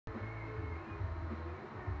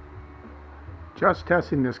Just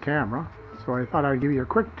testing this camera, so I thought I'd give you a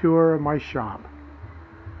quick tour of my shop.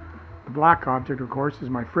 The black object, of course, is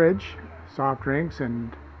my fridge, soft drinks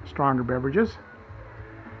and stronger beverages.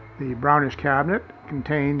 The brownish cabinet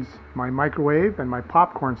contains my microwave and my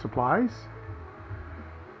popcorn supplies.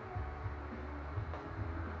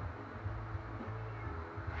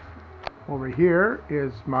 Over here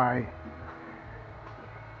is my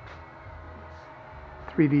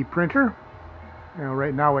 3D printer.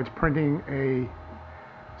 Right now it's printing a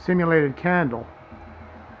simulated candle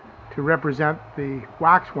to represent the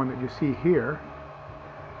wax one that you see here.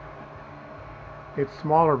 Its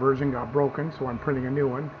smaller version got broken, so I'm printing a new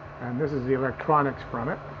one, and this is the electronics from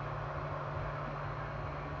it.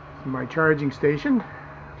 This is my charging station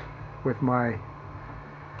with my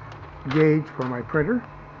gauge for my printer.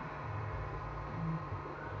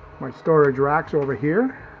 My storage racks over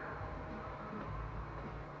here.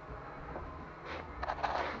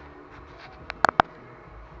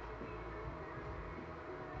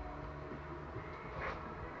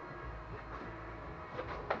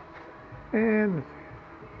 And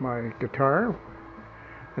my guitar,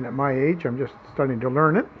 and at my age I'm just starting to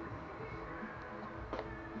learn it.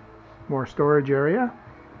 More storage area,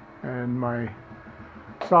 and my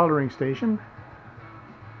soldering station,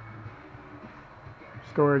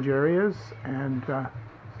 storage areas, and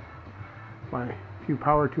my few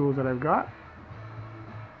power tools that I've got.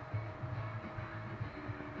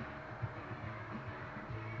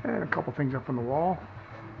 And a couple things up on the wall.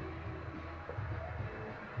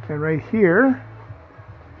 And right here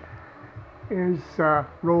is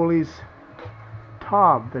Rolly's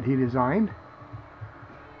Taub that he designed,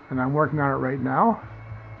 and I'm working on it right now,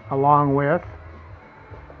 along with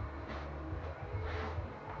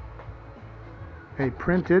a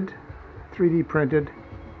 3D printed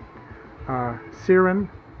Siren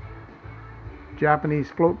Japanese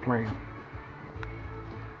float plane.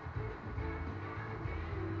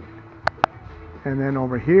 And then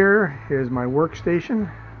over here is my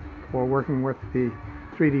workstation for working with the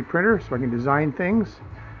 3D printer, so I can design things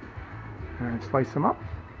and slice them up.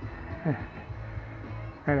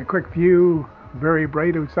 And a quick view, very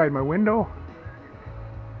bright outside my window.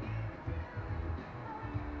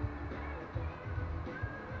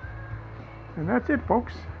 And that's it,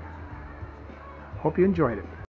 folks. Hope you enjoyed it.